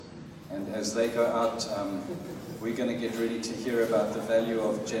and as they go out, we're going to get ready to hear about the value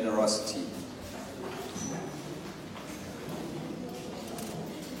of generosity.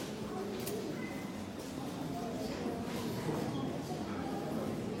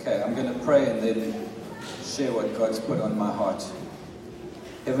 Okay, I'm going to pray and then share what God's put on my heart.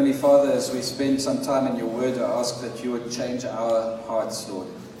 Heavenly Father, as we spend some time in your word, I ask that you would change our hearts, Lord.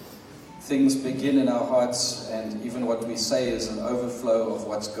 Things begin in our hearts, and even what we say is an overflow of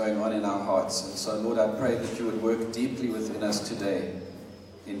what's going on in our hearts. And so, Lord, I pray that you would work deeply within us today.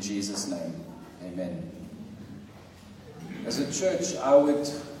 In Jesus' name, amen. As a church, I would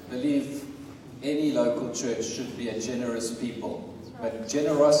believe any local church should be a generous people. But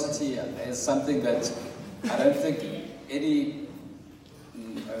generosity is something that I don't think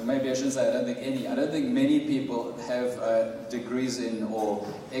I don't think many people have degrees in or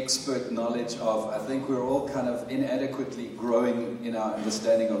expert knowledge of. I think we're all kind of inadequately growing in our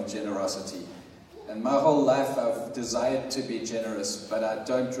understanding of generosity. And my whole life I've desired to be generous, but I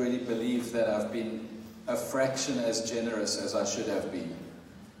don't really believe that I've been a fraction as generous as I should have been.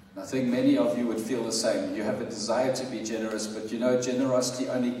 And I think many of you would feel the same. You have a desire to be generous, but you know generosity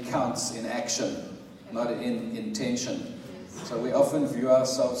only counts in action, not in intention. So we often view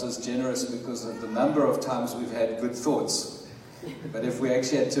ourselves as generous because of the number of times we've had good thoughts. But if we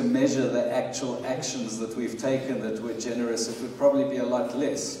actually had to measure the actual actions that we've taken that we're generous, it would probably be a lot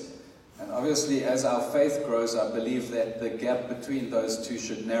less. And obviously, as our faith grows, I believe that the gap between those two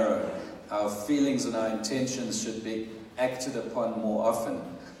should narrow. Our feelings and our intentions should be acted upon more often.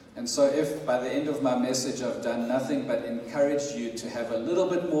 And so if by the end of my message I've done nothing but encourage you to have a little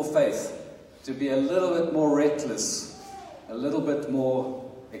bit more faith, to be a little bit more reckless, a little bit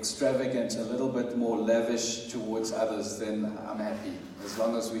more extravagant, a little bit more lavish towards others, then I'm happy, as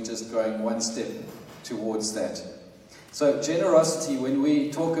long as we're just going one step towards that. So generosity, when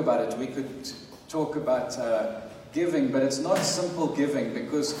we talk about it, we could talk about giving, but it's not simple giving,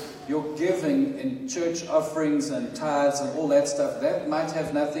 because your giving in church offerings and tithes and all that stuff, that might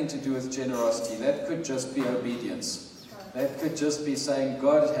have nothing to do with generosity. That could just be obedience. That could just be saying,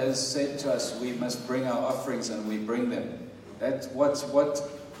 God has said to us we must bring our offerings, and we bring them. That's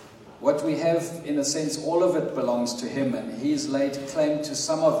what we have, in a sense, all of it belongs to him, and he's laid claim to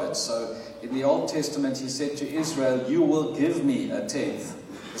some of it. So in the Old Testament, he said to Israel, you will give me a tenth.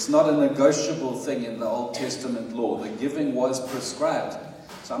 It's not a negotiable thing in the Old Testament law. The giving was prescribed.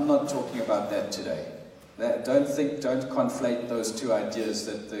 So I'm not talking about that today. Don't conflate those two ideas,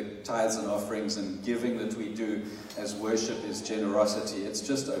 that the tithes and offerings and giving that we do as worship is generosity. It's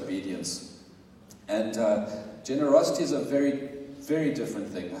just obedience. And generosity is a very, very different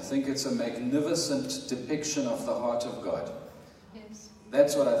thing. I think it's a magnificent depiction of the heart of God. Yes.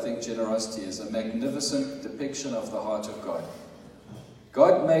 That's what I think generosity is, a magnificent depiction of the heart of God.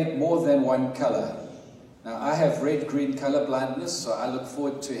 God made more than one color. Now, I have red-green color blindness, so I look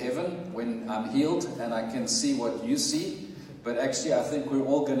forward to heaven when I'm healed and I can see what you see. But actually, I think we're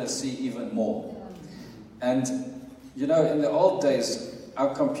all going to see even more. And, you know, in the old days,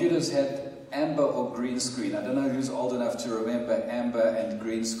 our computers had amber or green screen. I don't know who's old enough to remember amber and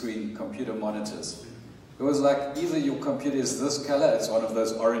green screen computer monitors. It was like either your computer is this color, it's one of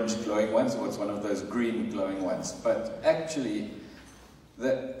those orange glowing ones, or it's one of those green glowing ones. But actually,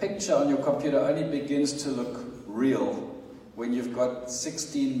 the picture on your computer only begins to look real when you've got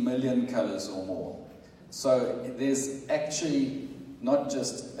 16 million colors or more. So there's actually not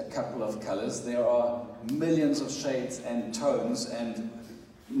just a couple of colors, there are millions of shades and tones, and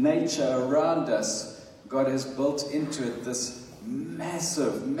nature around us, God has built into it this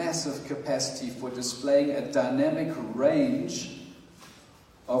massive, massive capacity for displaying a dynamic range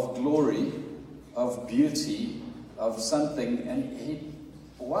of glory, of beauty, of something. And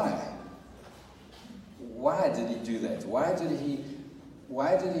why? Why did he do that? Why did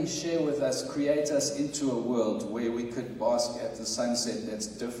he share with us, create us into a world where we could bask at the sunset that's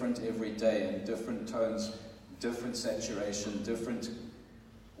different every day, and different tones, different saturation, different...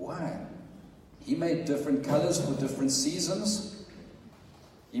 Why? He made different colors for different seasons.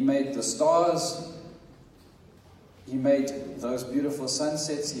 He made the stars. He made those beautiful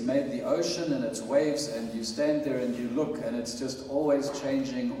sunsets. He made the ocean and its waves, and you stand there and you look, and it's just always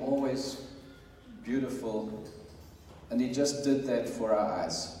changing, always beautiful. And he just did that for our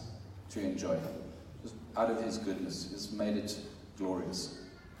eyes to enjoy. Just out of his goodness, he's made it glorious.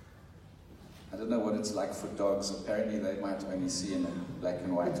 I don't know what it's like for dogs. Apparently they might only see in black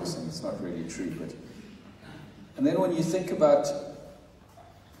and white or something. It's not really true. And then when you think about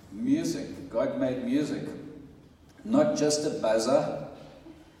music, God made music. Not just a buzzer,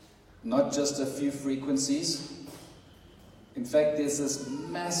 not just a few frequencies, In fact, there's this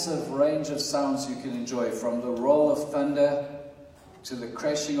massive range of sounds you can enjoy, from the roll of thunder, to the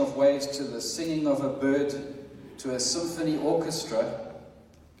crashing of waves, to the singing of a bird, to a symphony orchestra,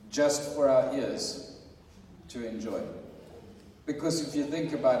 just for our ears to enjoy. Because if you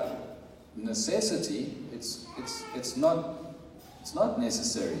think about necessity, it's not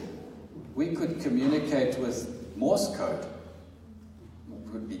necessary. We could communicate with Morse code.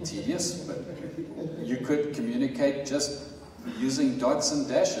 It would be tedious, but you could communicate just using dots and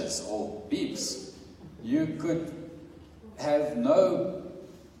dashes or beeps. You could have no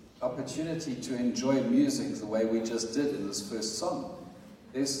opportunity to enjoy music the way we just did in this first song.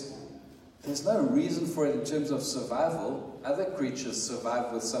 There's no reason for it in terms of survival. Other creatures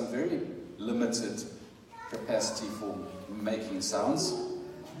survive with some very limited capacity for making sounds.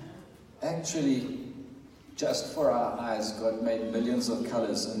 Actually, just for our eyes, God made millions of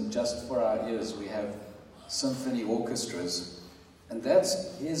colors, and just for our ears, we have symphony orchestras. And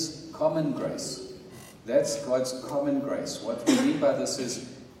that's His common grace. That's God's common grace. What we mean by this is,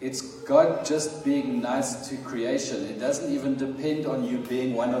 it's God just being nice to creation. It doesn't even depend on you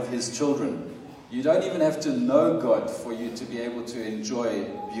being one of His children. You don't even have to know God for you to be able to enjoy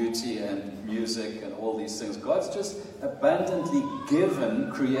beauty and music and all these things. God's just abundantly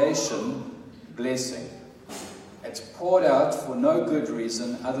given creation blessing. It's poured out for no good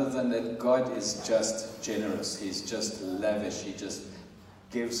reason other than that God is just generous. He's just lavish. He just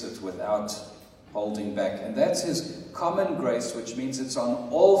gives it without holding back. And that's His common grace, which means it's on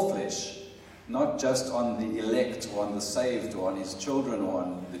all flesh, not just on the elect or on the saved or on His children or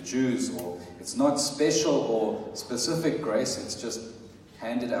on the Jews. Or it's not special or specific grace. It's just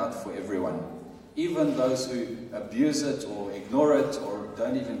handed out for everyone. Even those who abuse it or ignore it or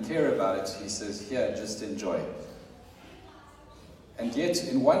don't even care about it, He says, here, just enjoy. And yet,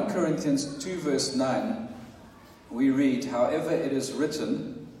 in 1 Corinthians 2 verse 9, we read, however it is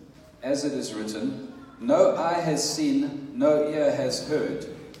written, as it is written, no eye has seen, no ear has heard,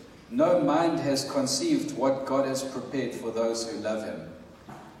 no mind has conceived what God has prepared for those who love Him.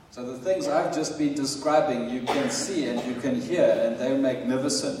 So the things I've just been describing, you can see and you can hear, and they're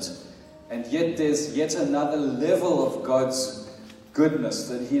magnificent. And yet there's yet another level of God's goodness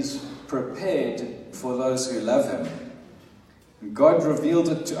that He's prepared for those who love Him. God revealed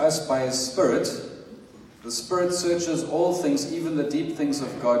it to us by His Spirit. The Spirit searches all things, even the deep things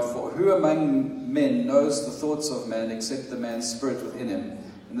of God. For who among men knows the thoughts of man except the man's spirit within him?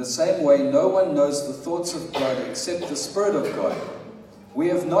 In the same way, no one knows the thoughts of God except the Spirit of God. We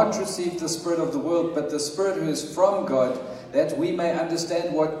have not received the spirit of the world, but the Spirit who is from God, that we may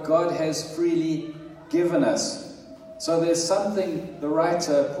understand what God has freely given us. So there's something the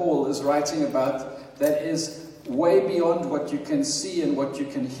writer, Paul, is writing about that is way beyond what you can see and what you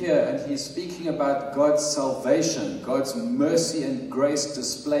can hear. And he's speaking about God's salvation, God's mercy and grace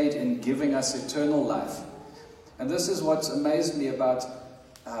displayed in giving us eternal life. And this is what's amazed me about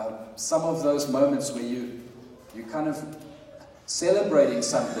some of those moments where you kind of celebrating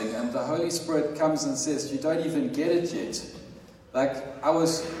something and the Holy Spirit comes and says, you don't even get it yet. Like I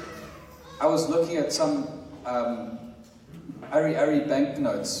was looking at some Ari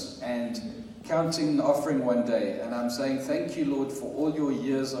banknotes and counting the offering one day, and I'm saying, thank you, Lord, for all your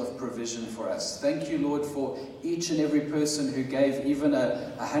years of provision for us. Thank you, Lord, for each and every person who gave even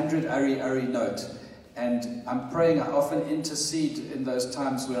a 100 Ari note. And I'm praying, I often intercede in those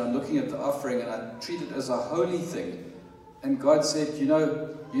times when I'm looking at the offering, and I treat it as a holy thing. And God said, you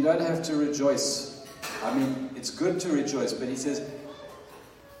know, you don't have to rejoice. I mean, it's good to rejoice, but He says,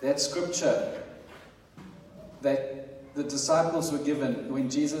 that scripture that the disciples were given when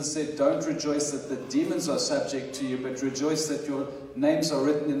Jesus said, don't rejoice that the demons are subject to you, but rejoice that your names are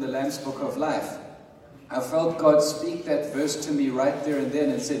written in the Lamb's Book of Life. I felt God speak that verse to me right there and then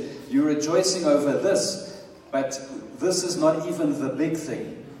and said, you're rejoicing over this, but this is not even the big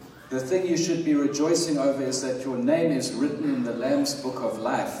thing. The thing you should be rejoicing over is that your name is written in the Lamb's Book of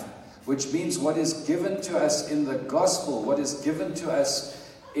Life, which means what is given to us in the gospel, what is given to us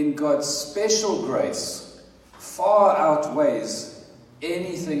in God's special grace, far outweighs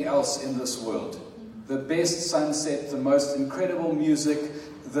anything else in this world. The best sunset, the most incredible music,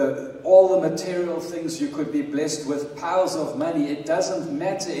 all the material things you could be blessed with, piles of money, it doesn't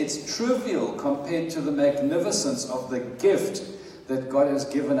matter. It's trivial compared to the magnificence of the gift that God has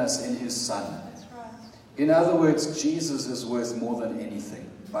given us in His Son. That's right. In other words, Jesus is worth more than anything,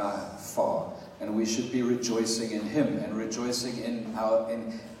 by far. And we should be rejoicing in Him and rejoicing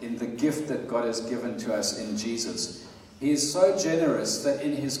in the gift that God has given to us in Jesus. He is so generous that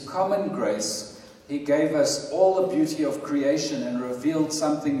in His common grace, He gave us all the beauty of creation and revealed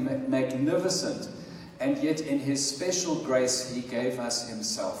something magnificent. And yet in his special grace, he gave us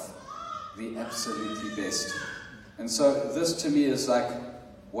himself, the absolutely best. And so this to me is like,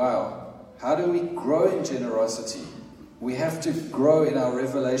 wow, how do we grow in generosity? We have to grow in our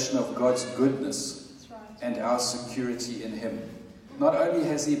revelation of God's goodness and our security in him. Not only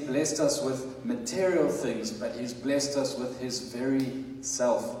has he blessed us with material things, but he's blessed us with his very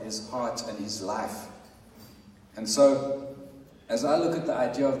self, his heart and his life. And so, as I look at the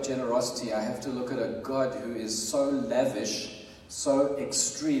idea of generosity, I have to look at a God who is so lavish, so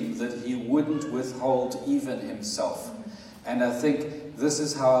extreme, that he wouldn't withhold even himself. And I think this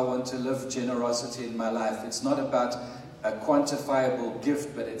is how I want to live generosity in my life. It's not about a quantifiable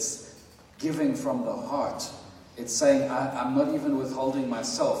gift, but it's giving from the heart. It's saying, I'm not even withholding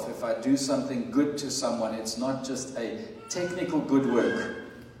myself. If I do something good to someone, it's not just a technical good work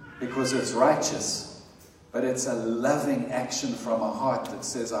because it's righteous, but it's a loving action from a heart that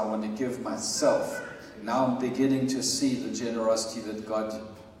says, I want to give myself. Now I'm beginning to see the generosity that God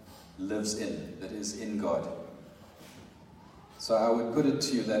lives in, that is in God. So I would put it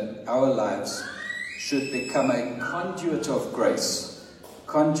to you that our lives should become a conduit of grace.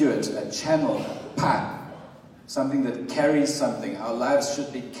 Conduit, a channel, a pipe, something that carries something. Our lives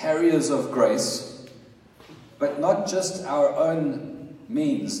should be carriers of grace, but not just our own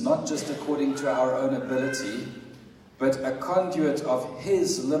means, not just according to our own ability, but a conduit of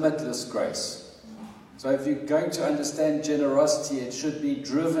his limitless grace. So if you're going to understand generosity, it should be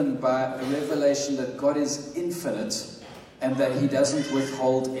driven by a revelation that God is infinite and that he doesn't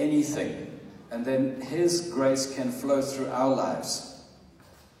withhold anything. And then his grace can flow through our lives.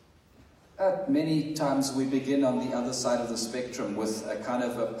 Many times we begin on the other side of the spectrum with a kind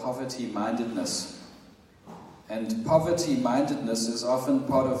of a poverty-mindedness. And poverty-mindedness is often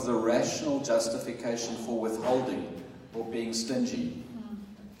part of the rational justification for withholding or being stingy.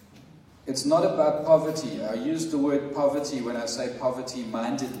 It's not about poverty. I use the word poverty when I say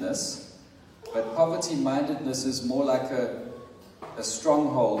poverty-mindedness, but poverty-mindedness is more like a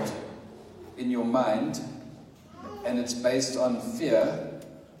stronghold in your mind, and it's based on fear,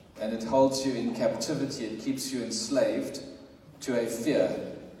 and it holds you in captivity. It keeps you enslaved to a fear.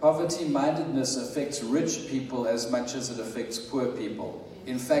 Poverty-mindedness affects rich people as much as it affects poor people.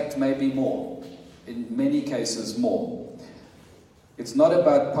 In fact, maybe more. In many cases, more. It's not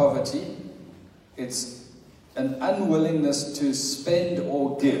about poverty. It's an unwillingness to spend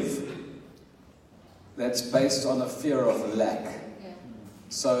or give that's based on a fear of lack.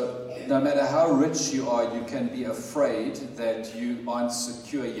 So no matter how rich you are, you can be afraid that you aren't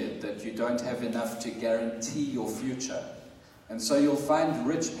secure yet, that you don't have enough to guarantee your future. And so you'll find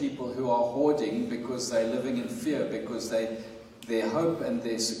rich people who are hoarding because they're living in fear, because their hope and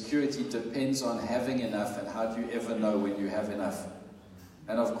their security depends on having enough, and how do you ever know when you have enough?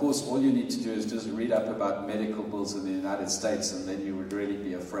 And of course, all you need to do is just read up about medical bills in the United States, and then you would really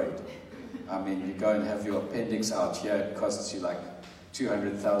be afraid. I mean, you go and have your appendix out here, it costs you like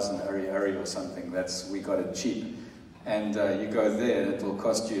 200,000 Ari or something. We got it cheap. And you go there and it will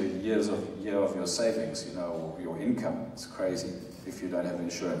cost you a year of your savings, or your income. It's crazy if you don't have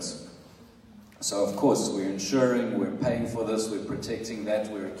insurance. So of course we're insuring, we're paying for this, we're protecting that,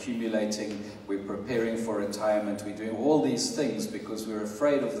 we're accumulating, we're preparing for retirement, we're doing all these things because we're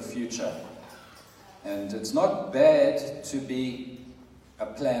afraid of the future. And it's not bad to be a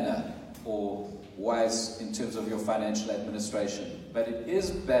planner or wise in terms of your financial administration, but it is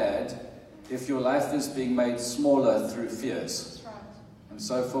bad if your life is being made smaller through fears. That's right. And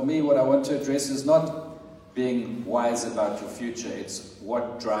so for me, what I want to address is not being wise about your future, it's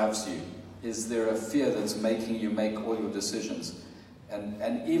what drives you. Is there a fear that's making you make all your decisions?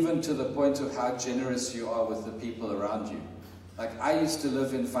 And even to the point of how generous you are with the people around you. Like, I used to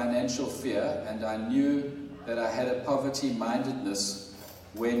live in financial fear, and I knew that I had a poverty-mindedness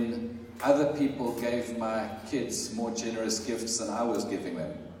when other people gave my kids more generous gifts than I was giving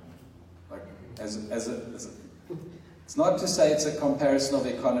them. Like, it's not to say it's a comparison of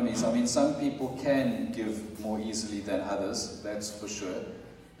economies. I mean, some people can give more easily than others, that's for sure.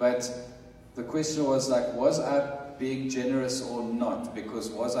 But the question was like, was I being generous or not? Because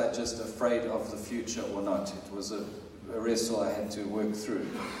was I just afraid of the future or not? It was a wrestle I had to work through.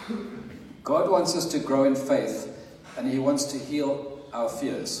 God wants us to grow in faith, and he wants to heal our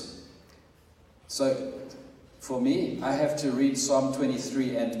fears. So, for me, I have to read Psalm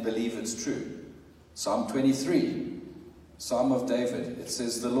 23 and believe it's true. Psalm 23, Psalm of David. It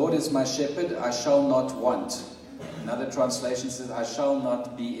says, "The Lord is my shepherd, I shall not want." Another translation says, "I shall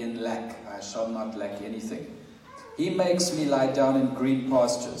not be in lack. I shall not lack anything. He makes me lie down in green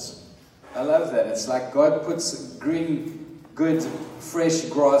pastures." I love that. It's like God puts green good fresh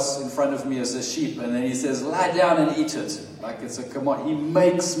grass in front of me as a sheep, and then he says, lie down and eat it, like it's a command. He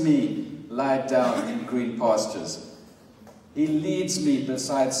makes me lie down in green pastures. He leads me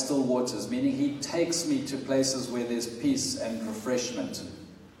beside still waters, meaning he takes me to places where there's peace and refreshment.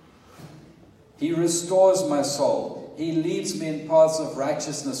 He restores my soul. He leads me in paths of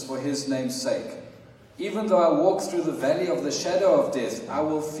righteousness for his name's sake. Even though I walk through the valley of the shadow of death, I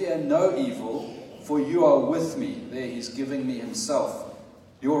will fear no evil, for you are with me. There he's giving me himself.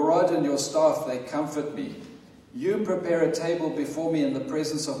 Your rod and your staff, they comfort me. You prepare a table before me in the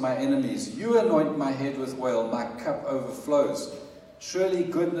presence of my enemies. You anoint my head with oil, my cup overflows. Surely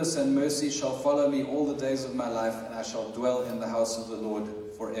goodness and mercy shall follow me all the days of my life, and I shall dwell in the house of the Lord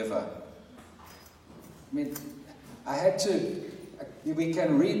forever. I mean, we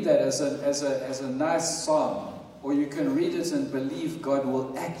can read that as a nice psalm, or you can read it and believe God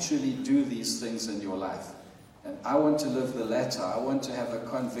will actually do these things in your life. And I want to live the latter. I want to have a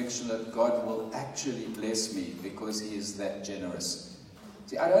conviction that God will actually bless me because he is that generous.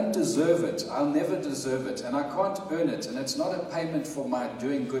 See, I don't deserve it. I'll never deserve it. And I can't earn it. And it's not a payment for my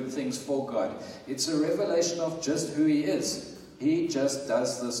doing good things for God. It's a revelation of just who he is. He just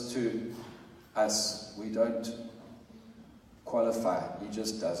does this to us. We don't qualify. He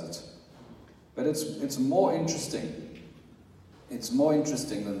just does it. But it's more interesting. It's more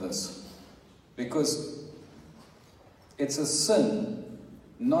interesting than this. Because it's a sin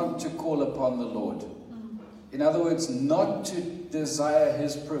not to call upon the Lord. In other words, not to desire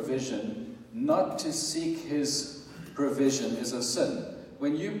his provision, not to seek his provision is a sin.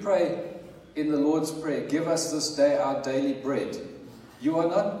 When you pray in the Lord's Prayer, give us this day our daily bread, you are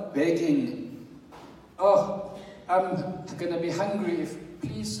not begging, oh, I'm going to be hungry,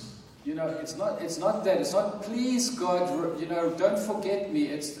 please. It's not that. It's not, please God, don't forget me.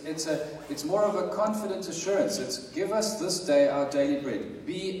 It's more of a confident assurance. It's, give us this day our daily bread.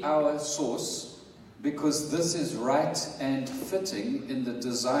 Be our source, because this is right and fitting in the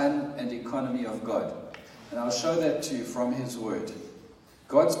design and economy of God. And I'll show that to you from his word.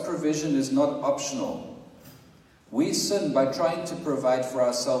 God's provision is not optional. We sin by trying to provide for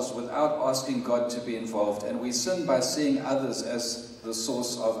ourselves without asking God to be involved. And we sin by seeing others as the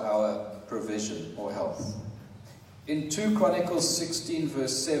source of our provision or health. In 2 Chronicles 16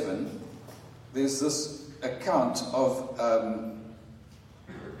 verse 7, there's this account of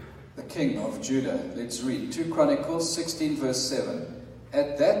the king of Judah. Let's read 2 Chronicles 16 verse 7.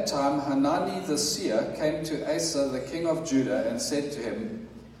 At that time Hanani the seer came to Asa the king of Judah and said to him,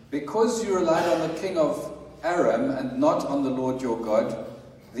 because you relied on the king of Aram and not on the Lord your God,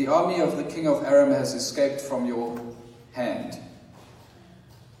 the army of the king of Aram has escaped from your hand.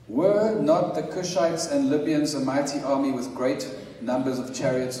 Were not the Cushites and Libyans a mighty army with great numbers of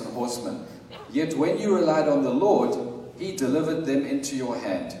chariots and horsemen? Yet when you relied on the Lord, he delivered them into your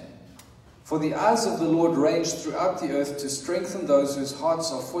hand. For the eyes of the Lord range throughout the earth to strengthen those whose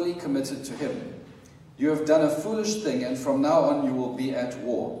hearts are fully committed to him. You have done a foolish thing, and from now on you will be at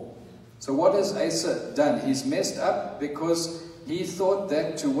war. So what has Asa done? He's messed up because he thought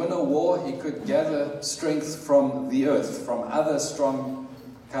that to win a war he could gather strength from the earth, from other strong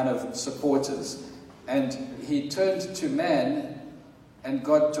kind of supporters. And he turned to man, and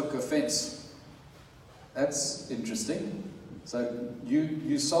God took offense. That's interesting. So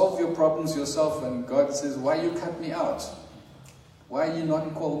you solve your problems yourself, and God says, why you cut me out? Why you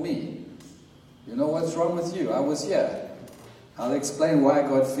not call me? You know what's wrong with you? I was here. I'll explain why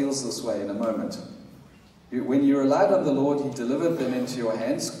God feels this way in a moment. When you relied on the Lord, he delivered them into your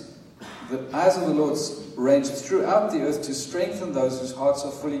hands. The eyes of the Lord range throughout the earth to strengthen those whose hearts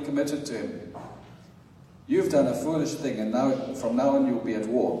are fully committed to him. You've done a foolish thing, and from now on you'll be at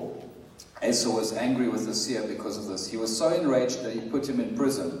war. Asa was angry with the seer because of this. He was so enraged that he put him in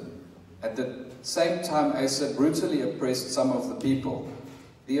prison. At the same time, Asa brutally oppressed some of the people.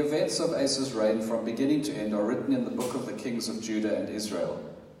 The events of Asa's reign from beginning to end are written in the book of the kings of Judah and Israel.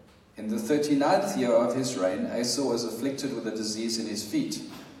 In the 39th year of his reign, Asa was afflicted with a disease in his feet.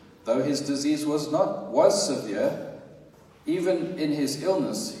 Though his disease was severe, even in his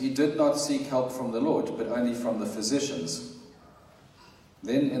illness, he did not seek help from the Lord, but only from the physicians.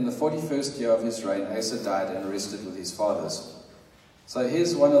 Then in the 41st year of his reign, Asa died and rested with his fathers. So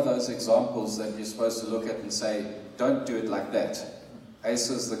here's one of those examples that you're supposed to look at and say, don't do it like that.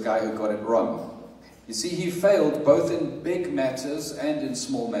 Asa's the guy who got it wrong. You see, he failed both in big matters and in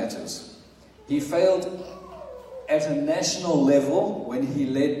small matters. He failed at a national level when he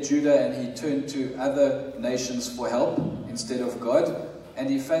led Judah and he turned to other nations for help instead of God. And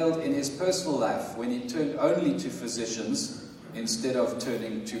he failed in his personal life when he turned only to physicians instead of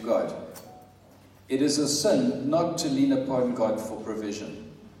turning to God. It is a sin not to lean upon God for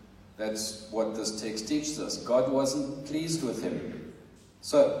provision. That's what this text teaches us. God wasn't pleased with him.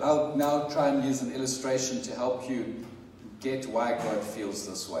 So I'll now try and use an illustration to help you get why God feels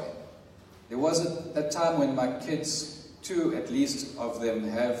this way. There was a time when my kids, two at least of them,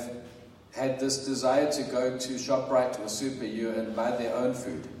 have had this desire to go to ShopRite or Super U and buy their own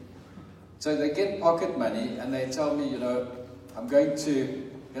food. So they get pocket money and they tell me, I'm going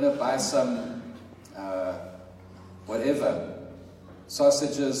to buy some whatever,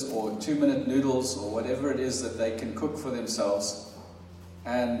 sausages or 2-minute noodles or whatever it is that they can cook for themselves.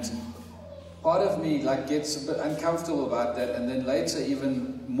 And part of me gets a bit uncomfortable about that, and then later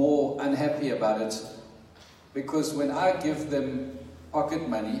even more unhappy about it, because when I give them pocket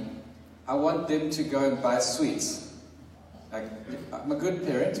money, I want them to go and buy sweets. I'm a good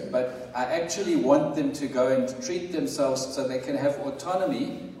parent, but I actually want them to go and treat themselves so they can have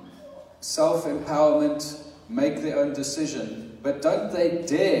autonomy, self-empowerment, make their own decision. But don't they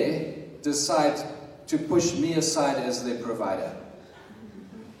dare decide to push me aside as their provider.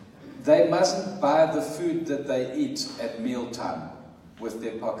 They mustn't buy the food that they eat at mealtime with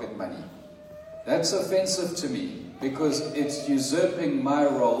their pocket money. That's offensive to me, because it's usurping my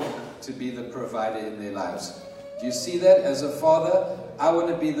role to be the provider in their lives. Do you see that? As a father, I want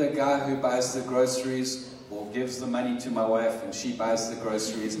to be the guy who buys the groceries or gives the money to my wife and she buys the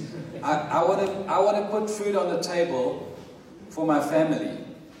groceries. I want to put food on the table for my family.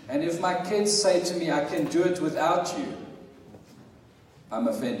 And if my kids say to me, I can do it without you, I'm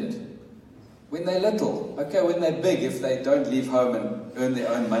offended. When they're little, okay, when they're big, if they don't leave home and earn their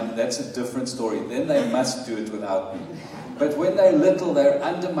own money, that's a different story. Then they must do it without me. But when they're little, they're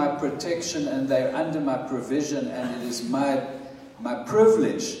under my protection and they're under my provision, and it is my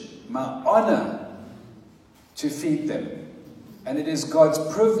privilege, my honor to feed them. And it is God's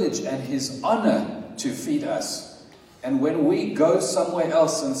privilege and His honor to feed us. And when we go somewhere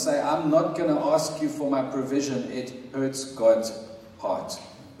else and say, I'm not going to ask you for my provision, it hurts God's heart.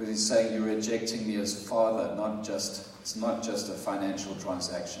 But He's saying, you're rejecting me as Father, it's not just a financial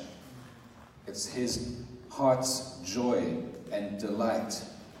transaction. It's His heart's joy and delight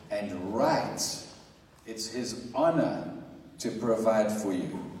and right. It's His honor to provide for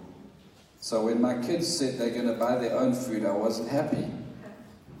you. So when my kids said they're going to buy their own food, I wasn't happy.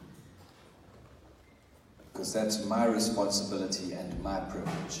 Because that's my responsibility and my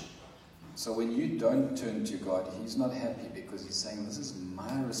privilege. So when you don't turn to God, He's not happy, because He's saying, this is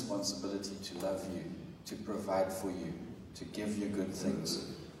my responsibility to love you, to provide for you, to give you good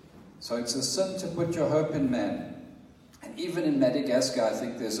things. So it's a sin to put your hope in man. And even in Madagascar, I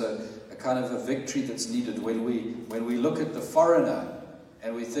think there's a kind of a victory that's needed when we look at the foreigner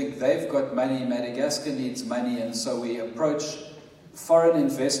and we think they've got money, Madagascar needs money, and so we approach foreign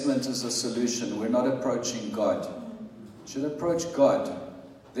investment as a solution. We're not approaching God. We should approach God.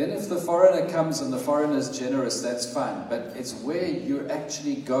 Then if the foreigner comes and the foreigner is generous, that's fine. But it's where you're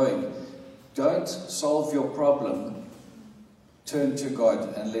actually going. Don't solve your problem. Turn to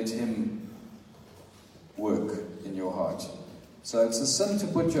God and let Him work in your heart. So it's a sin to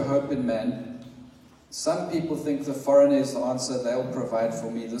put your hope in man. Some people think the foreigner is the answer, they'll provide for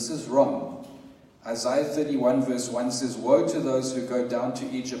me. This is wrong. Isaiah 31 verse 1 says, woe to those who go down to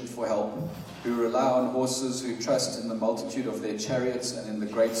Egypt for help, who rely on horses, who trust in the multitude of their chariots and in the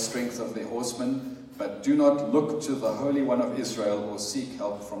great strength of their horsemen, but do not look to the Holy One of Israel or seek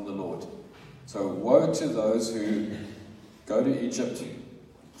help from the Lord. So woe to those who go to Egypt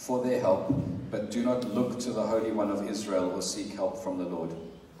for their help, but do not look to the Holy One of Israel or seek help from the Lord.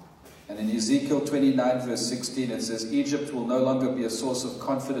 And in Ezekiel 29 verse 16 it says, Egypt will no longer be a source of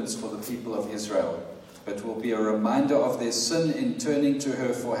confidence for the people of Israel, but will be a reminder of their sin in turning to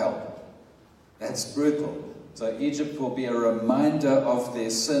her for help. That's brutal. So Egypt will be a reminder of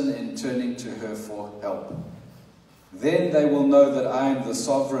their sin in turning to her for help. Then they will know that I am the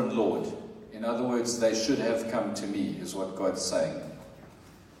sovereign Lord. In other words, they should have come to me, is what God's saying.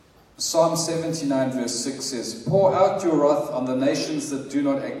 Psalm 79 verse 6 says, pour out your wrath on the nations that do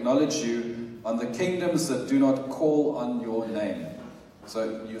not acknowledge you, on the kingdoms that do not call on your name.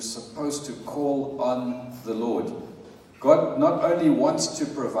 So you're supposed to call on the Lord. God not only wants to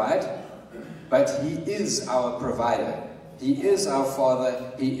provide, but He is our provider. He is our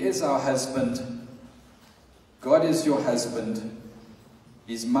Father. He is our husband. God is your husband.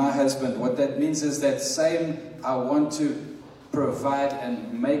 He's my husband. What that means is that same, I want to provide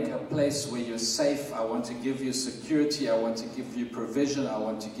and make a place where you're safe. I want to give you security. I want to give you provision. I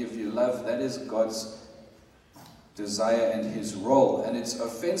want to give you love. That is God's desire and His role. And it's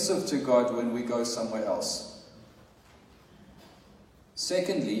offensive to God when we go somewhere else.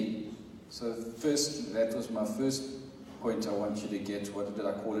 Secondly, So first, that was my first point I want you to get. What did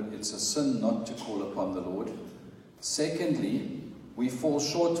I call it? It's a sin not to call upon the Lord. Secondly, we fall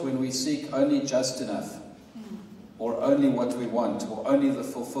short when we seek only just enough, or only what we want, or only the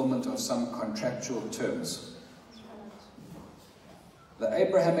fulfillment of some contractual terms. The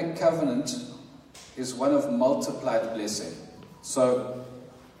Abrahamic covenant is one of multiplied blessing. So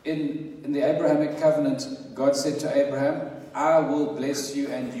in the Abrahamic covenant, God said to Abraham, I will bless you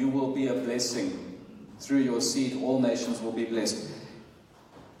and you will be a blessing. Through your seed, all nations will be blessed.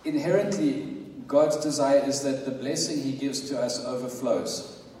 Inherently, God's desire is that the blessing He gives to us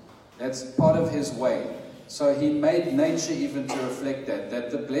overflows. That's part of His way. So He made nature even to reflect that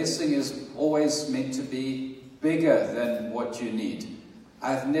the blessing is always meant to be bigger than what you need.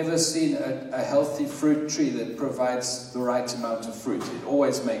 I've never seen a healthy fruit tree that provides the right amount of fruit. It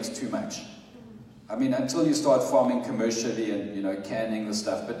always makes too much. I mean, until you start farming commercially and, canning the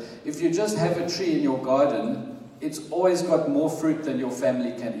stuff. But if you just have a tree in your garden, it's always got more fruit than your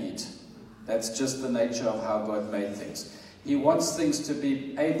family can eat. That's just the nature of how God made things. He wants things to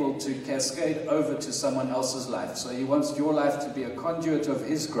be able to cascade over to someone else's life. So He wants your life to be a conduit of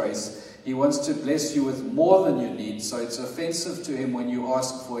His grace. He wants to bless you with more than you need. So it's offensive to Him when you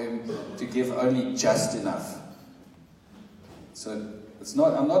ask for Him to give only just enough. So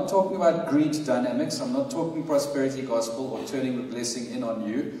I'm not talking about greed dynamics. I'm not talking prosperity gospel or turning the blessing in on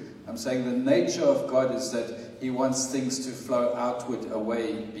you. I'm saying the nature of God is that He wants things to flow outward,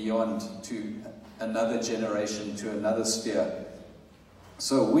 away, beyond, to another generation, to another sphere.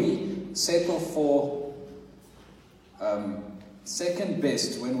 So we settle for second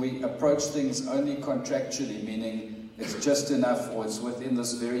best when we approach things only contractually, meaning it's just enough or it's within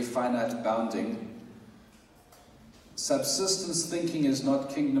this very finite bounding. Subsistence thinking is not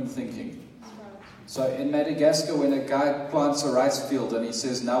kingdom thinking. So in Madagascar, when a guy plants a rice field and he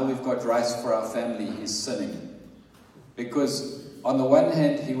says, now we've got rice for our family, he's sinning. Because on the one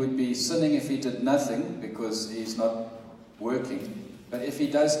hand, he would be sinning if he did nothing, because he's not working. But if he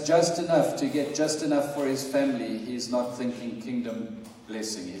does just enough to get just enough for his family, he's not thinking kingdom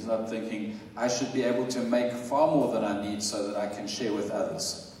blessing. He's not thinking, I should be able to make far more than I need so that I can share with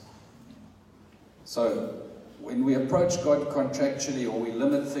others. So when we approach God contractually, or we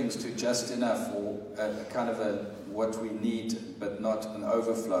limit things to just enough, or what we need but not an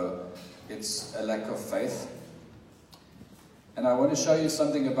overflow, it's a lack of faith. And I want to show you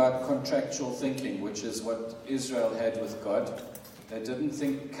something about contractual thinking, which is what Israel had with God. They didn't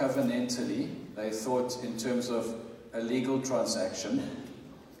think covenantally. They thought in terms of a legal transaction.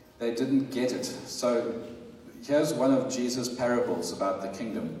 They didn't get it. So here's one of Jesus' parables about the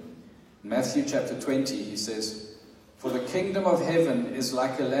kingdom. In Matthew chapter 20, he says, for the kingdom of heaven is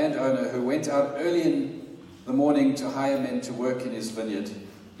like a landowner who went out early in the morning to hire men to work in his vineyard.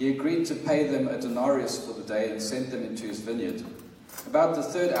 He agreed to pay them a denarius for the day and sent them into his vineyard. About the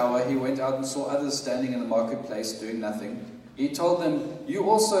third hour, he went out and saw others standing in the marketplace doing nothing. He told them, you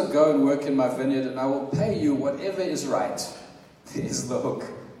also go and work in my vineyard, and I will pay you whatever is right. There's the hook.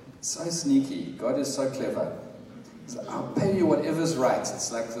 So sneaky. God is so clever. So I'll pay you whatever's right.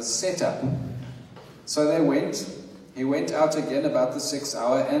 It's like the setup. So they went. He went out again about the 6th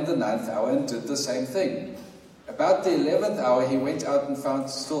hour and the 9th hour and did the same thing. About the 11th hour, he went out and found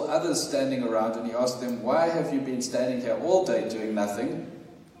still others standing around, and he asked them, why have you been standing here all day doing nothing?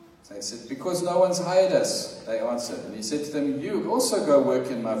 They said, because no one's hired us, they answered. And he said to them, you also go work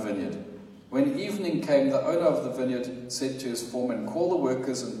in my vineyard. When evening came, the owner of the vineyard said to his foreman, call the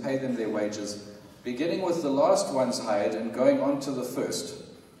workers and pay them their wages, beginning with the last ones hired and going on to the first.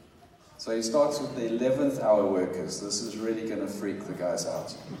 So he starts with the 11th hour workers. This is really going to freak the guys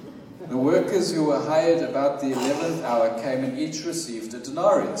out. The workers who were hired about the 11th hour came and each received a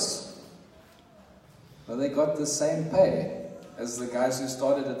denarius. But they got the same pay as the guys who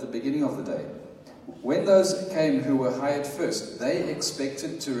started at the beginning of the day. When those came who were hired first, they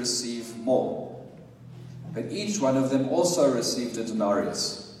expected to receive more. But each one of them also received a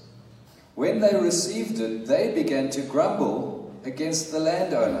denarius. When they received it, they began to grumble against the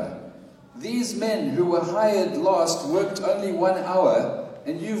landowner. These men who were hired last worked only 1 hour,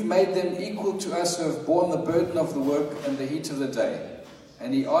 and you've made them equal to us who have borne the burden of the work and the heat of the day.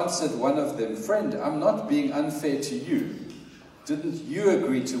 And he answered one of them, friend, I'm not being unfair to you. Didn't you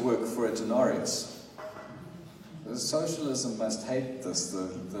agree to work for a denarius? The socialism must hate this,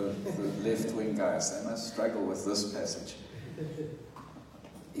 the left-wing guys. They must struggle with this passage.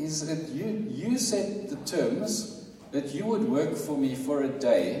 Is it you set the terms, that you would work for me for a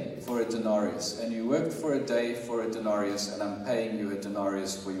day for a denarius, and you worked for a day for a denarius, and I'm paying you a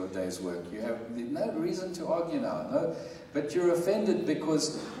denarius for your day's work. You have no reason to argue now, no? But you're offended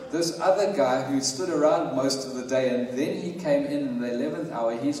because this other guy who stood around most of the day, and then he came in the 11th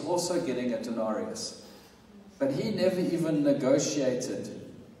hour, he's also getting a denarius. But he never even negotiated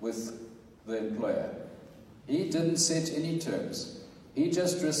with the employer. He didn't set any terms. He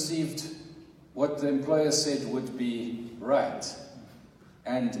just received what the employer said would be right.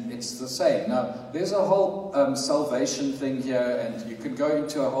 And it's the same. Now, there's a whole salvation thing here, and you could go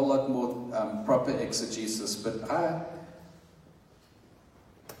into a whole lot more proper exegesis, but I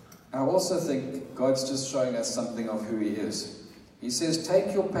also think God's just showing us something of who He is. He says,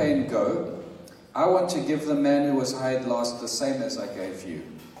 take your pay and go. I want to give the man who was hired last the same as I gave you.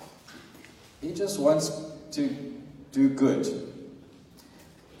 He just wants to do good.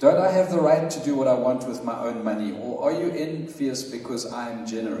 Don't I have the right to do what I want with my own money? Or are you envious because I'm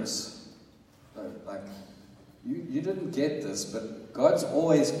generous? Like, you didn't get this, but God's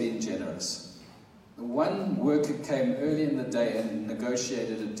always been generous. The one worker came early in the day and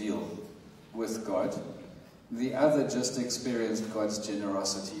negotiated a deal with God. The other just experienced God's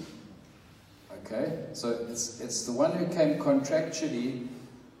generosity. Okay? So it's the one who came contractually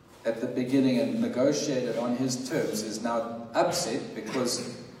at the beginning and negotiated on his terms is now upset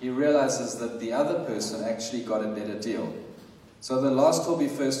because he realizes that the other person actually got a better deal. So the last will be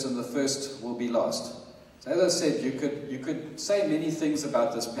first and the first will be last. So as I said, you could say many things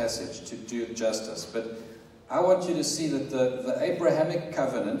about this passage to do it justice, but I want you to see that the Abrahamic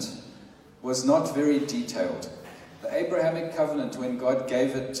covenant was not very detailed. The Abrahamic covenant, when God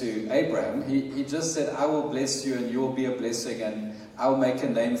gave it to Abraham, he just said, I will bless you and you will be a blessing, and I'll make a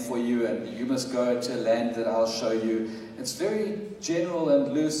name for you, and you must go to a land that I'll show you. It's very general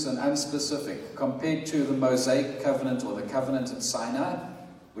and loose and unspecific compared to the Mosaic covenant or the covenant at Sinai,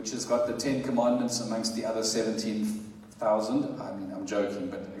 which has got the 10 commandments amongst the other 17,000. I mean, I'm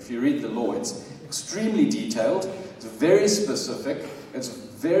joking, but if you read the law, it's extremely detailed. It's very specific. It's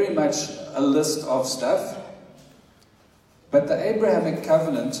very much a list of stuff. But the Abrahamic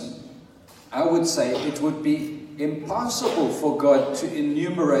covenant, I would say it would be impossible for God to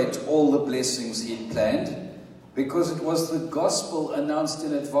enumerate all the blessings He'd planned, because it was the gospel announced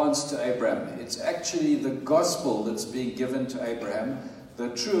in advance to Abraham. It's actually the gospel that's being given to Abraham, the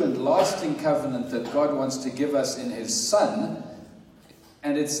true and lasting covenant that God wants to give us in His Son.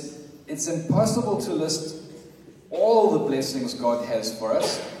 And it's impossible to list all the blessings God has for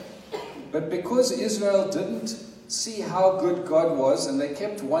us. But because Israel didn't see how good God was, and they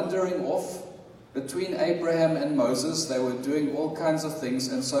kept wandering off between Abraham and Moses, they were doing all kinds of things,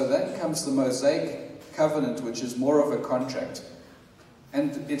 and so then comes the Mosaic covenant, which is more of a contract.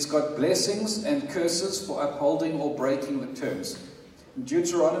 And it's got blessings and curses for upholding or breaking the terms. In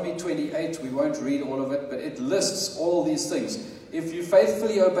Deuteronomy 28, we won't read all of it, but it lists all these things. If you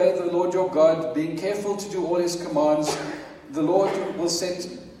faithfully obey the Lord your God, being careful to do all His commands, the Lord will set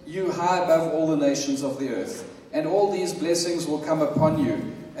you high above all the nations of the earth. And all these blessings will come upon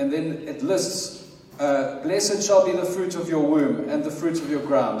you. And then it lists, blessed shall be the fruit of your womb, and the fruit of your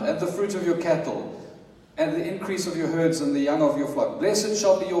ground, and the fruit of your cattle, and the increase of your herds, and the young of your flock. Blessed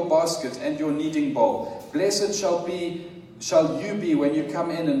shall be your basket and your kneading bowl. Blessed shall you be when you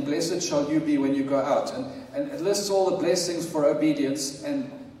come in, and blessed shall you be when you go out. And it lists all the blessings for obedience, and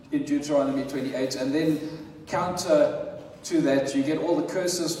in Deuteronomy 28. And then counter to that, you get all the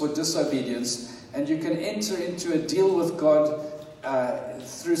curses for disobedience. And you can enter into a deal with God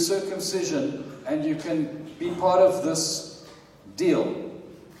through circumcision, and you can be part of this deal.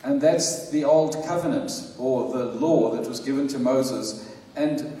 And that's the old covenant, or the law that was given to Moses.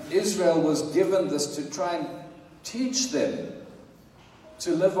 And Israel was given this to try and teach them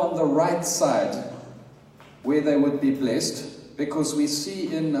to live on the right side where they would be blessed. Because we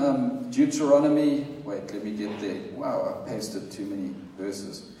see in Deuteronomy, wait, let me get there. Wow, I pasted too many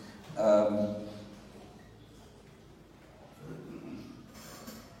verses.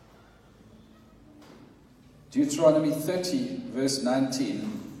 Deuteronomy 30, verse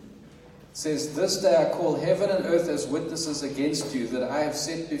 19, says, This day I call heaven and earth as witnesses against you, that I have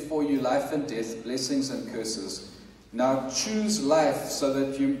set before you life and death, blessings and curses. Now choose life so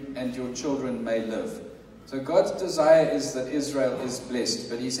that you and your children may live. So God's desire is that Israel is blessed,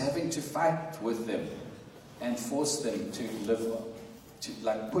 but He's having to fight with them and force them to live, to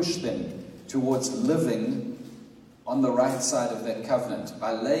push them towards living on the right side of that covenant,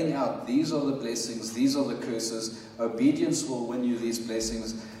 by laying out, these are the blessings, these are the curses. Obedience will win you these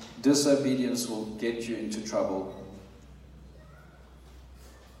blessings. Disobedience will get you into trouble.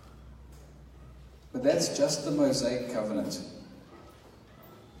 But But that's just the Mosaic covenant.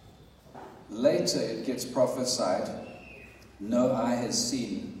 Later it gets prophesied, no eye has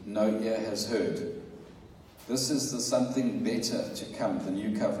seen, no ear has heard. This is the something better to come, the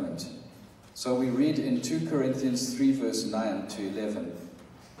new covenant. So we read in 2 Corinthians 3 verse 9 to 11,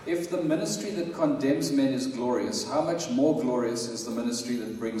 if the ministry that condemns men is glorious, how much more glorious is the ministry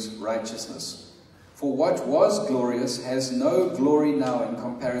that brings righteousness? For what was glorious has no glory now in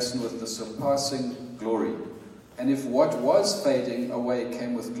comparison with the surpassing glory. And if what was fading away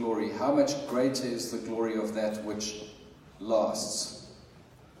came with glory, how much greater is the glory of that which lasts?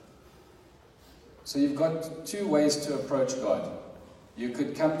 So you've got two ways to approach God. You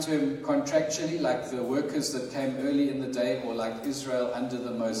could come to him contractually, like the workers that came early in the day, or like Israel under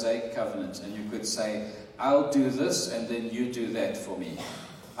the Mosaic covenant, and you could say, I'll do this and then you do that for me.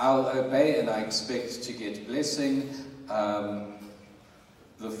 I'll obey and I expect to get blessing,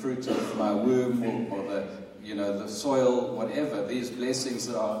 the fruit of my womb, or the soil, whatever. These blessings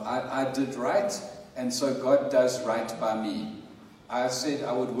that are, I did right, and so God does right by me. I said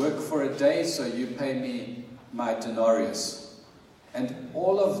I would work for a day, so you pay me my denarius. And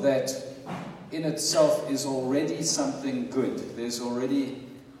all of that in itself is already something good. There's already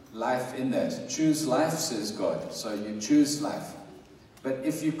life in that. Choose life, says God. So you choose life. But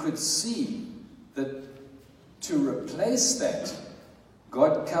if you could see that to replace that,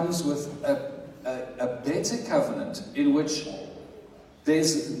 God comes with a better covenant in which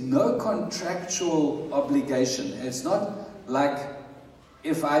there's no contractual obligation. It's not like,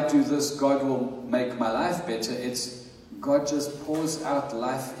 if I do this, God will make my life better. It's God just pours out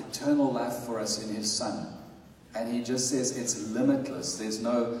life, eternal life for us in his Son. And he just says it's limitless. There's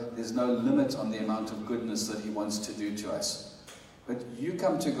no limit on the amount of goodness that he wants to do to us. But you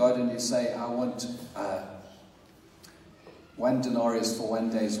come to God and you say, I want 1 denarius for 1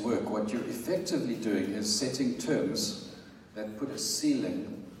 day's work. What you're effectively doing is setting terms that put a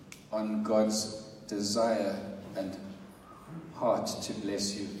ceiling on God's desire and heart to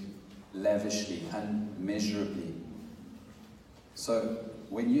bless you lavishly, unmeasurably. So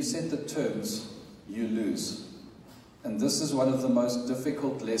when you set the terms, you lose. And this is one of the most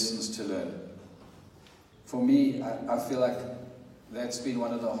difficult lessons to learn. For me, I feel like that's been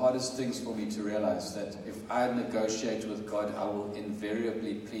one of the hardest things for me to realize, that if I negotiate with God, I will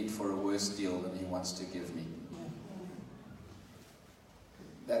invariably plead for a worse deal than he wants to give me.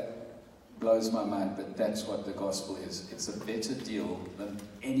 That blows my mind, but that's what the gospel is. It's a better deal than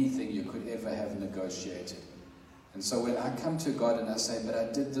anything you could ever have negotiated. And so when I come to God and I say, but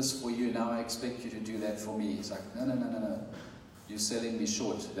I did this for you, now I expect you to do that for me. He's like, no. You're selling me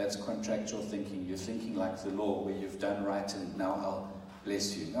short. That's contractual thinking. You're thinking like the law, where you've done right and now I'll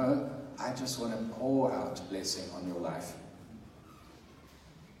bless you. No, I just want to pour out blessing on your life.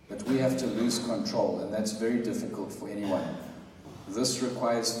 But we have to lose control, and that's very difficult for anyone. This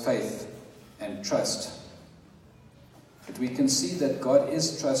requires faith and trust. But we can see that God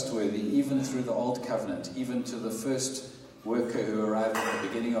is trustworthy even through the Old Covenant. Even to the first worker who arrived at the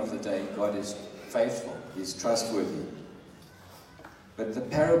beginning of the day, God is faithful. He's trustworthy. But the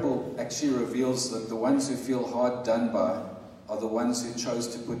parable actually reveals that the ones who feel hard done by are the ones who chose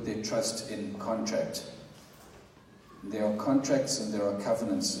to put their trust in contract. There are contracts and there are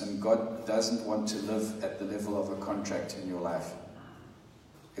covenants, and God doesn't want to live at the level of a contract in your life.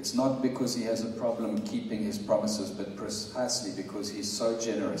 It's not because he has a problem keeping his promises, but precisely because he's so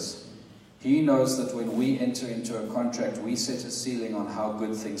generous. He knows that when we enter into a contract, we set a ceiling on how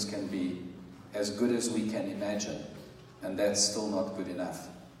good things can be, as good as we can imagine. And that's still not good enough.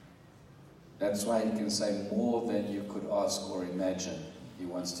 That's why he can say more than you could ask or imagine he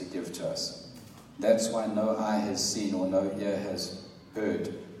wants to give to us. That's why no eye has seen or no ear has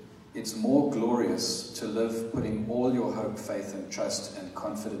heard. It's more glorious to live putting all your hope, faith, and trust and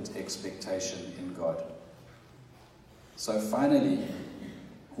confident expectation in God. So finally,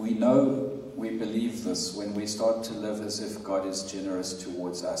 we know we believe this when we start to live as if God is generous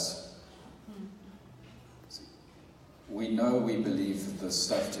towards us. We know we believe this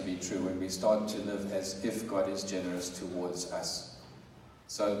stuff to be true when we start to live as if God is generous towards us.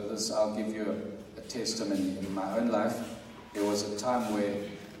 So this, I'll give you a testimony in my own life. There was a time where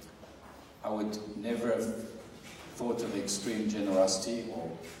I would never have thought of extreme generosity or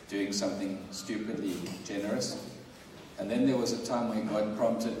doing something stupidly generous. And then there was a time when God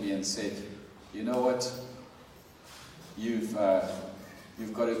prompted me and said, you know what? You've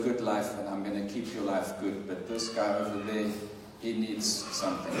got a good life and I'm going to keep your life good, but this guy over there, he needs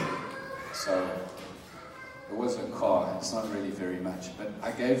something. So it was a car. It's not really very much, but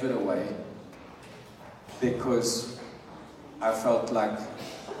I gave it away because I felt like,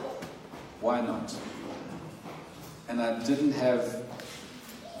 why not? and I didn't have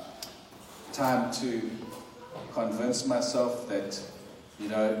time to convince myself that,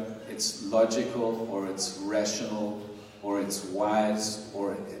 it's logical or it's rational or it's wise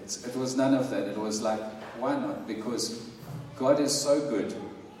or it was none of that. It was like, why not? Because God is so good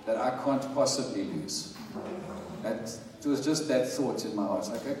that I can't possibly lose. It was just that thought in my heart.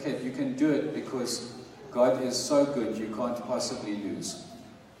 Like, okay, you can do it because God is so good, you can't possibly lose.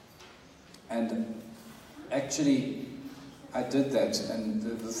 And actually, I did that. And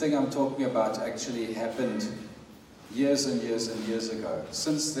the thing I'm talking about actually happened years and years and years ago.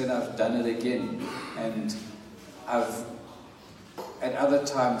 Since then, I've done it again. And I've, at other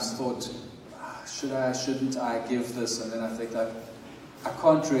times, thought, should I, shouldn't I give this? And then I think, like, I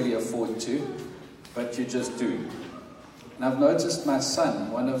can't really afford to, but you just do. And I've noticed my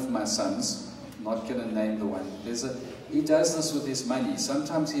son, one of my sons, I'm not going to name the one, he does this with his money.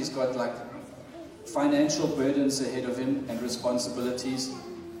 Sometimes he's got like financial burdens ahead of him and responsibilities,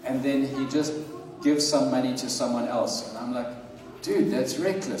 and then he just gives some money to someone else. And I'm like, dude, that's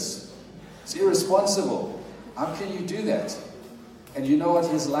reckless. It's irresponsible. How can you do that? And you know what?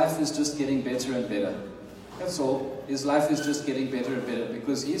 His life is just getting better and better. That's all. His life is just getting better and better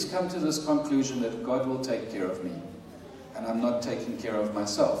because he's come to this conclusion that God will take care of me. And I'm not taking care of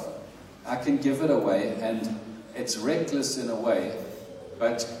myself. I can give it away, and it's reckless in a way.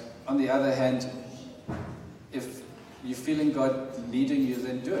 But on the other hand, if you're feeling God leading you,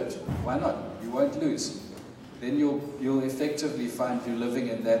 then do it. Why not? You won't lose. Then you'll effectively find you're living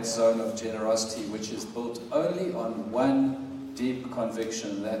in that zone of generosity, which is built only on one deep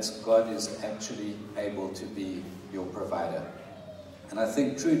conviction that God is actually able to be your provider. And I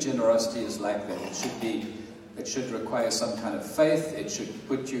think true generosity is like that. It should require some kind of faith. It should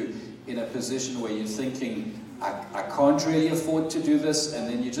put you in a position where you're thinking, I can't really afford to do this, and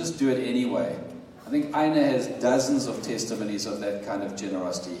then you just do it anyway. I think Aina has dozens of testimonies of that kind of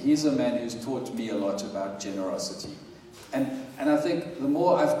generosity. He's a man who's taught me a lot about generosity. And I think the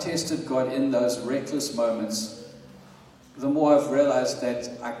more I've tested God in those reckless moments, the more I've realized that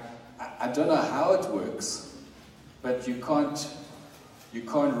I don't know how it works, but you can't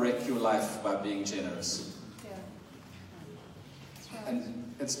wreck your life by being generous. Yeah. That's right.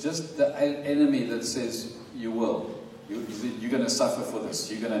 And it's just the enemy that says you will. You're going to suffer for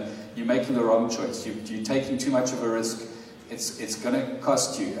this. You're making the wrong choice. You're taking too much of a risk. It's going to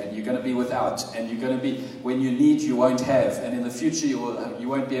cost you, and you're going to be without, and you're going to be, when you need, you won't have, and in the future you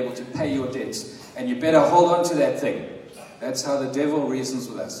won't be able to pay your debts, and you better hold on to that thing. That's how the devil reasons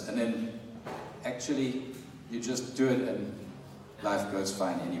with us. And then actually you just do it and life goes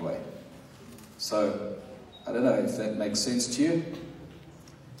fine anyway. So I don't know if that makes sense to you,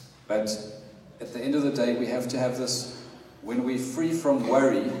 but at the end of the day we have to have this. When we're free from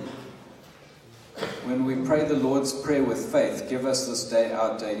worry, when we pray the Lord's Prayer with faith, give us this day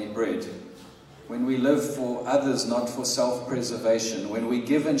our daily bread. When we live for others, not for self-preservation, when we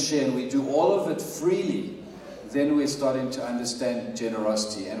give and share and we do all of it freely, then we're starting to understand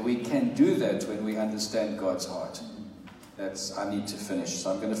generosity. And we can do that when we understand God's heart. I need to finish.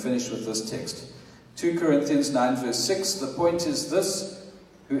 So I'm going to finish with this text. 2 Corinthians 9 verse 6. The point is this: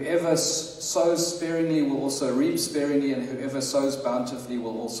 whoever sows sparingly will also reap sparingly, and whoever sows bountifully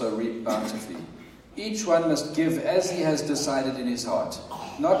will also reap bountifully. Each one must give as he has decided in his heart,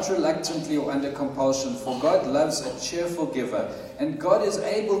 not reluctantly or under compulsion, for God loves a cheerful giver. And God is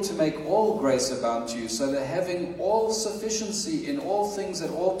able to make all grace abound to you, so that having all sufficiency in all things at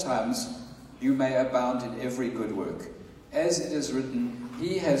all times, you may abound in every good work. As it is written,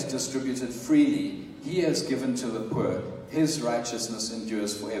 He has distributed freely, He has given to the poor, His righteousness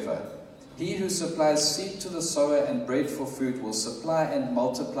endures forever. He who supplies seed to the sower and bread for food will supply and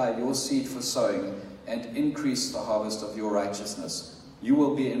multiply your seed for sowing and increase the harvest of your righteousness. You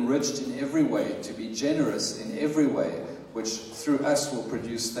will be enriched in every way, to be generous in every way, which through us will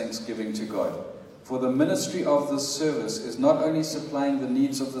produce thanksgiving to God. For the ministry of this service is not only supplying the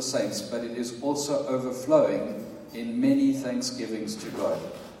needs of the saints, but it is also overflowing in many thanksgivings to God.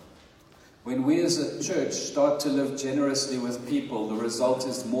 When we as a church start to live generously with people, the result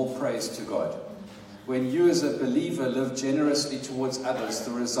is more praise to God. When you as a believer live generously towards others,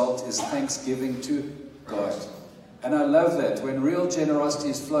 the result is thanksgiving to God. And I love that. When real generosity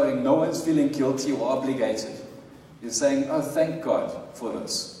is flowing, no one's feeling guilty or obligated. You're saying, oh, thank God for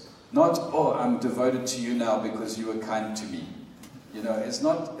this. Not, oh, I'm devoted to you now because you were kind to me. It's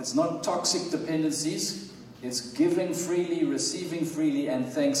not toxic dependencies. It's giving freely, receiving freely, and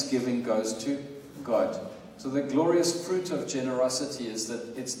thanksgiving goes to God. So the glorious fruit of generosity is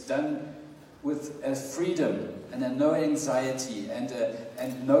that it's done with a freedom and a no anxiety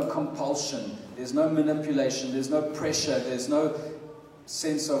and no compulsion. There's no manipulation, there's no pressure, there's no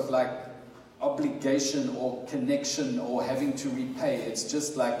sense of like obligation or connection or having to repay. It's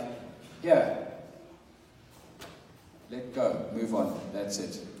just like, yeah, let go, move on, that's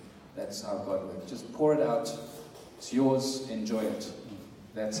it. That's how God works. Just pour it out, it's yours, enjoy it.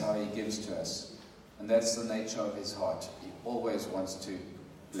 That's how He gives to us. And that's the nature of His heart. He always wants to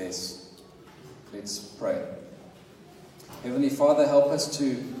bless. Let's pray. Heavenly Father, help us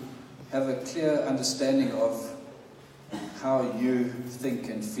to have a clear understanding of how You think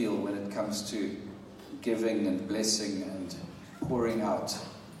and feel when it comes to giving and blessing and pouring out.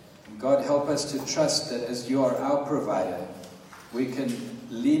 And God, help us to trust that as You are our provider, we can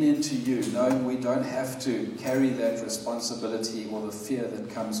lean into You, knowing we don't have to carry that responsibility or the fear that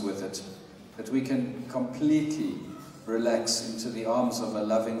comes with it, but we can completely relax into the arms of a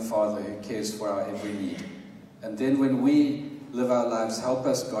loving Father who cares for our every need. And then when we live our lives, help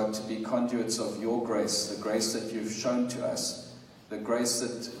us, God, to be conduits of Your grace, the grace that You've shown to us, the grace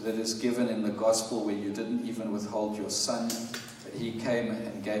that is given in the gospel where You didn't even withhold Your Son, but He came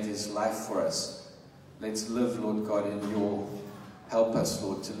and gave His life for us. Let's live, Lord God, in Your... Help us,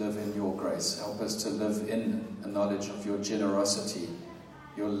 Lord, to live in Your grace. Help us to live in a knowledge of Your generosity,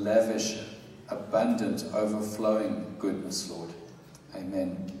 Your lavish, abundant, overflowing goodness, Lord.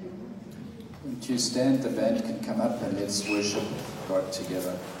 Amen. Would you stand? The band can come up and let's worship God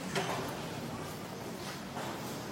together.